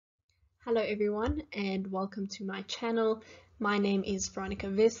Hello everyone and welcome to my channel. My name is Veronica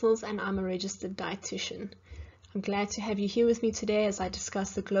Vessels and I'm a registered dietitian. I'm glad to have you here with me today as I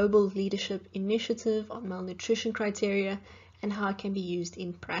discuss the Global Leadership Initiative on malnutrition criteria and how it can be used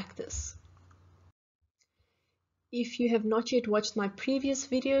in practice. If you have not yet watched my previous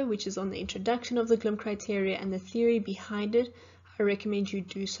video, which is on the introduction of the GLIM criteria and the theory behind it, I recommend you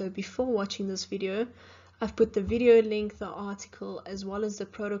do so before watching this video. I've put the video link, the article, as well as the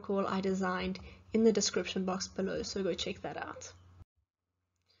protocol I designed in the description box below, so go check that out.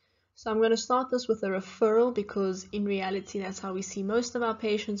 So I'm going to start this with a referral because in reality that's how we see most of our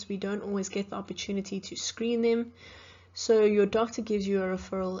patients. We don't always get the opportunity to screen them. So your doctor gives you a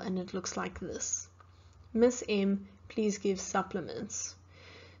referral and it looks like this. Miss M, please give supplements.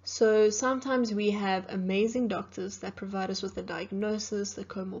 So sometimes we have amazing doctors that provide us with the diagnosis, the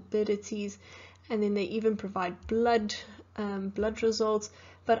comorbidities, and then they even provide blood results,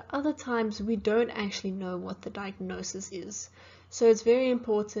 but other times we don't actually know what the diagnosis is. So it's very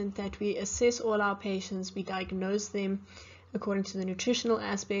important that we assess all our patients, we diagnose them according to the nutritional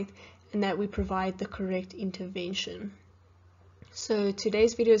aspect, and that we provide the correct intervention. So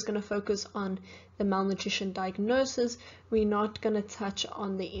today's video is going to focus on the malnutrition diagnosis. We're not going to touch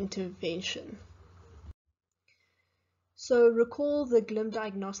on the intervention. So recall the GLIM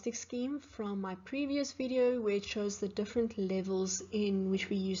diagnostic scheme from my previous video where it shows the different levels in which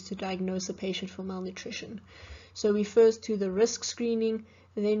we use to diagnose a patient for malnutrition. So we first do the risk screening,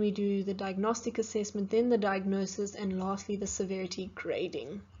 then we do the diagnostic assessment, then the diagnosis, and lastly the severity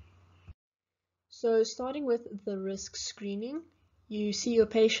grading. So starting with the risk screening, you see your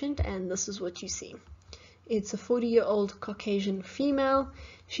patient and this is what you see. It's a 40-year-old Caucasian female.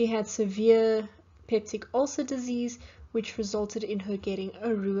 She had severe peptic ulcer disease, which resulted in her getting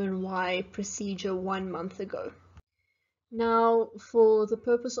a Roux-en-Y procedure 1 month ago. Now, for the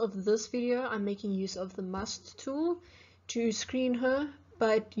purpose of this video, I'm making use of the MUST tool to screen her,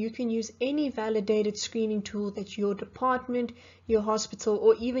 but you can use any validated screening tool that your department, your hospital,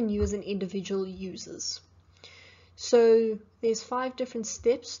 or even you as an individual uses. So there's 5 different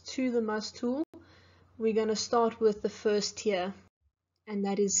steps to the MUST tool. We're going to start with the first tier, and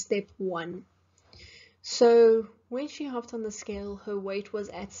that is step 1. So when she hopped on the scale, her weight was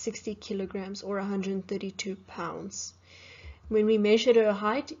at 60 kilograms or 132 pounds. When we measured her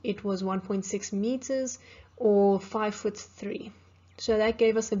height, it was 1.6 meters or 5'3". So that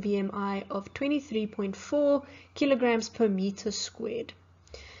gave us a BMI of 23.4 kilograms per meter squared.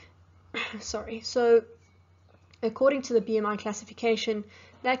 Sorry, so according to the BMI classification,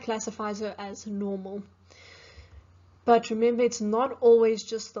 that classifies her as normal. But remember, it's not always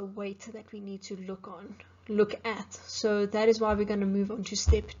just the weight that we need to look at. So that is why we're going to move on to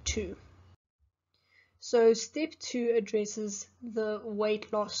step 2. So step 2 addresses the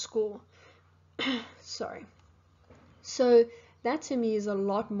weight loss score. Sorry. So that to me is a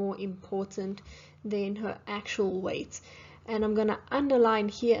lot more important than her actual weight. And I'm going to underline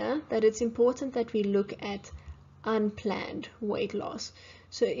here that it's important that we look at unplanned weight loss.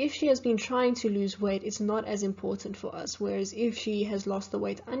 So if she has been trying to lose weight, it's not as important for us, whereas if she has lost the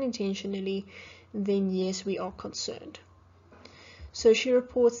weight unintentionally, then yes, we are concerned. So she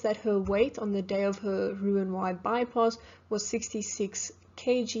reports that her weight on the day of her Roux-en-Y bypass was 66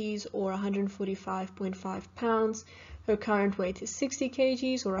 kgs or 145.5 pounds. Her current weight is 60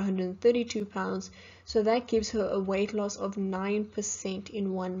 kgs or 132 pounds, so that gives her a weight loss of 9%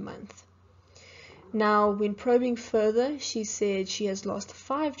 in 1 month. Now, when probing further, she said she has lost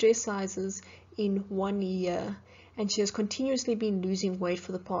 5 dress sizes in 1 year, and she has continuously been losing weight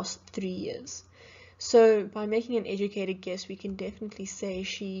for the past 3 years. So, by making an educated guess, we can definitely say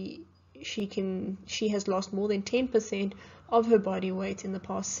she has lost more than 10% of her body weight in the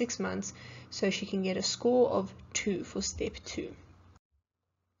past 6 months, so she can get a score of 2 for step 2.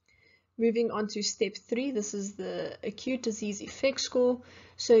 Moving on to step 3, this is the acute disease effect score.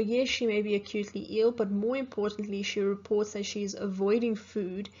 So yes, she may be acutely ill, but more importantly, she reports that she is avoiding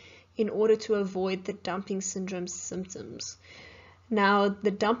food in order to avoid the dumping syndrome symptoms. Now,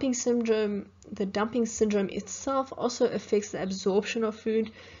 the dumping syndrome itself also affects the absorption of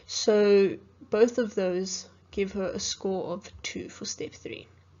food, so both of those give her a score of 2 for step 3.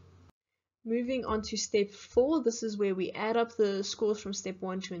 Moving on to step 4, this is where we add up the scores from step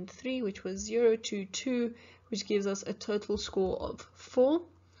 1, 2, and 3, which was 0 to 2, which gives us a total score of 4.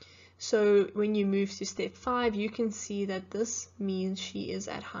 So when you move to step 5, you can see that this means she is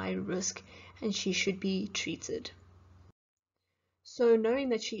at high risk and she should be treated. So knowing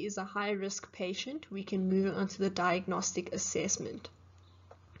that she is a high risk patient, we can move on to the diagnostic assessment.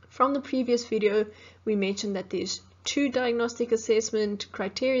 From the previous video, we mentioned that there's two diagnostic assessment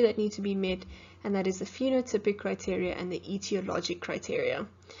criteria that need to be met, and that is the phenotypic criteria and the etiologic criteria.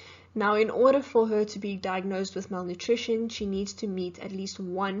 Now, in order for her to be diagnosed with malnutrition, she needs to meet at least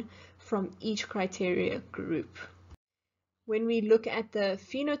one from each criteria group. When we look at the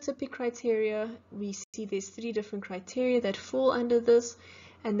phenotypic criteria, we see there's three different criteria that fall under this,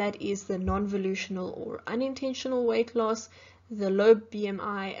 and that is the non-volitional or unintentional weight loss, the low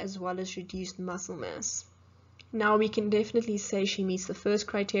BMI, as well as reduced muscle mass. Now, we can definitely say she meets the first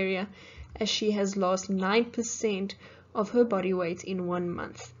criteria, as she has lost 9% of her body weight in 1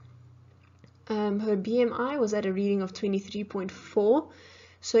 month. Her BMI was at a reading of 23.4.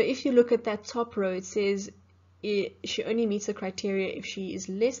 So if you look at that top row, it says she only meets the criteria if she is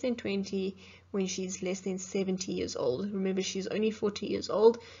less than 20 when she's less than 70 years old. Remember, she's only 40 years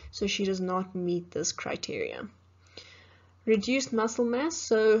old, so she does not meet this criteria. Reduced muscle mass.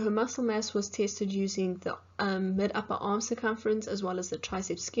 So her muscle mass was tested using the mid-upper arm circumference as well as the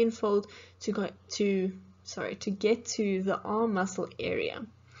tricep skin fold to get to the arm muscle area.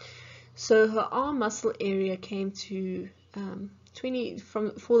 So her arm muscle area came to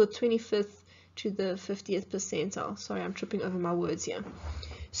for the 25th to the 50th percentile. Sorry, I'm tripping over my words here.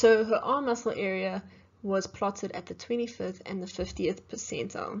 So her arm muscle area was plotted at the 25th and the 50th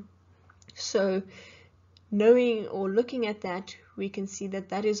percentile. So knowing or looking at that, we can see that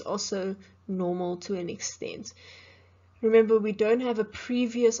that is also normal to an extent. Remember, we don't have a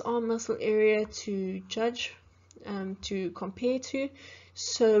previous arm muscle area to judge, to compare to,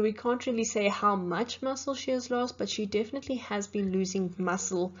 so we can't really say how much muscle she has lost, but she definitely has been losing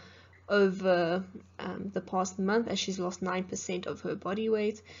muscle over the past month, as she's lost 9% of her body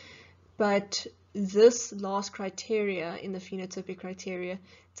weight. But this last criteria in the phenotypic criteria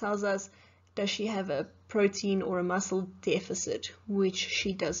tells us, does she have a protein or a muscle deficit, which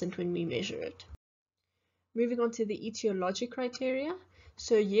she doesn't when we measure it. Moving on to the etiologic criteria.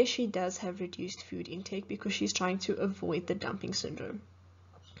 So yes, she does have reduced food intake because she's trying to avoid the dumping syndrome.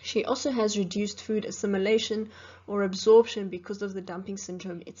 She also has reduced food assimilation or absorption because of the dumping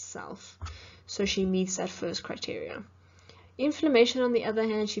syndrome itself. So she meets that first criteria. Inflammation, on the other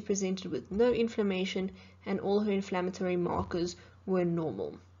hand, she presented with no inflammation and all her inflammatory markers were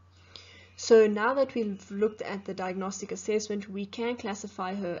normal. So now that we've looked at the diagnostic assessment, we can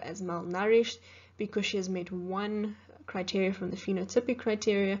classify her as malnourished because she has met one criteria from the phenotypic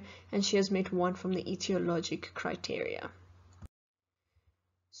criteria and she has met one from the etiologic criteria.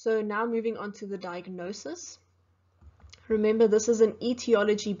 So now moving on to the diagnosis. Remember, this is an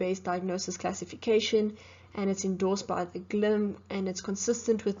etiology-based diagnosis classification and it's endorsed by the GLIM and it's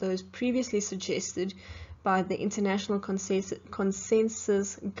consistent with those previously suggested by the International Consensus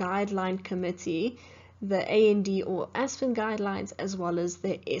Guideline Committee, the AND or ASPEN guidelines, as well as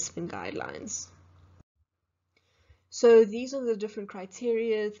the ESPEN guidelines. So these are the different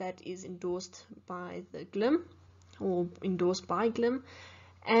criteria that is endorsed by the GLIM or endorsed by GLIM.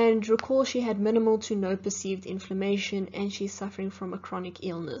 And recall, she had minimal to no perceived inflammation and she's suffering from a chronic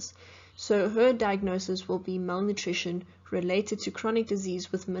illness. So her diagnosis will be malnutrition related to chronic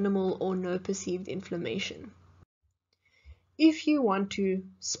disease with minimal or no perceived inflammation. If you want to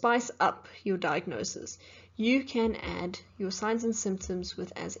spice up your diagnosis, you can add your signs and symptoms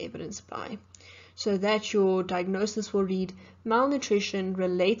with as evidenced by, so that your diagnosis will read malnutrition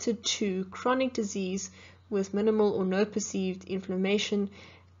related to chronic disease with minimal or no perceived inflammation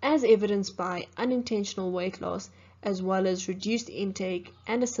as evidenced by unintentional weight loss as well as reduced intake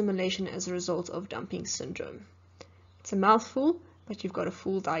and assimilation as a result of dumping syndrome. It's a mouthful, but you've got a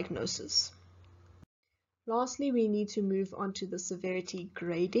full diagnosis. Lastly, we need to move on to the severity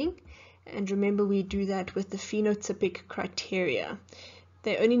grading, and remember we do that with the phenotypic criteria.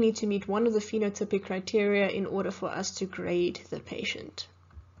 They only need to meet one of the phenotypic criteria in order for us to grade the patient.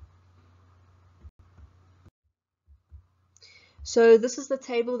 So this is the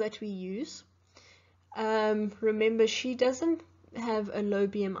table that we use. Remember, she doesn't have a low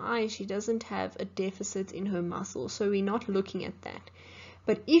BMI, she doesn't have a deficit in her muscle, so we're not looking at that.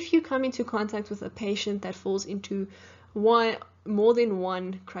 But if you come into contact with a patient that falls into more than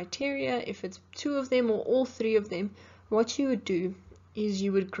one criteria, if it's two of them or all three of them, what you would do is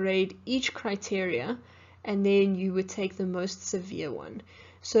you would grade each criteria and then you would take the most severe one.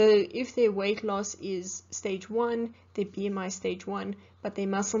 So if their weight loss is stage 1, their BMI stage 1, but their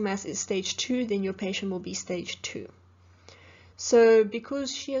muscle mass is stage 2, then your patient will be stage 2. So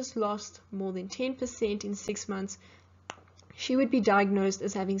because she has lost more than 10% in 6 months, she would be diagnosed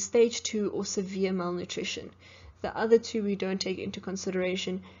as having stage 2 or severe malnutrition. The other two we don't take into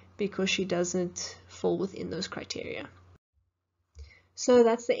consideration because she doesn't fall within those criteria. So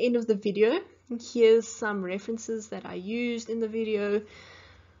that's the end of the video. Here's some references that I used in the video.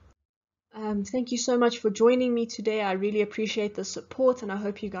 Thank you so much for joining me today. I really appreciate the support and I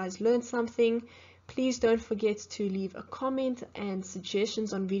hope you guys learned something. Please don't forget to leave a comment and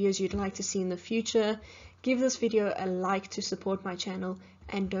suggestions on videos you'd like to see in the future. Give this video a like to support my channel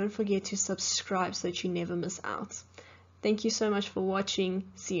and don't forget to subscribe so that you never miss out. Thank you so much for watching.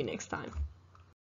 See you next time.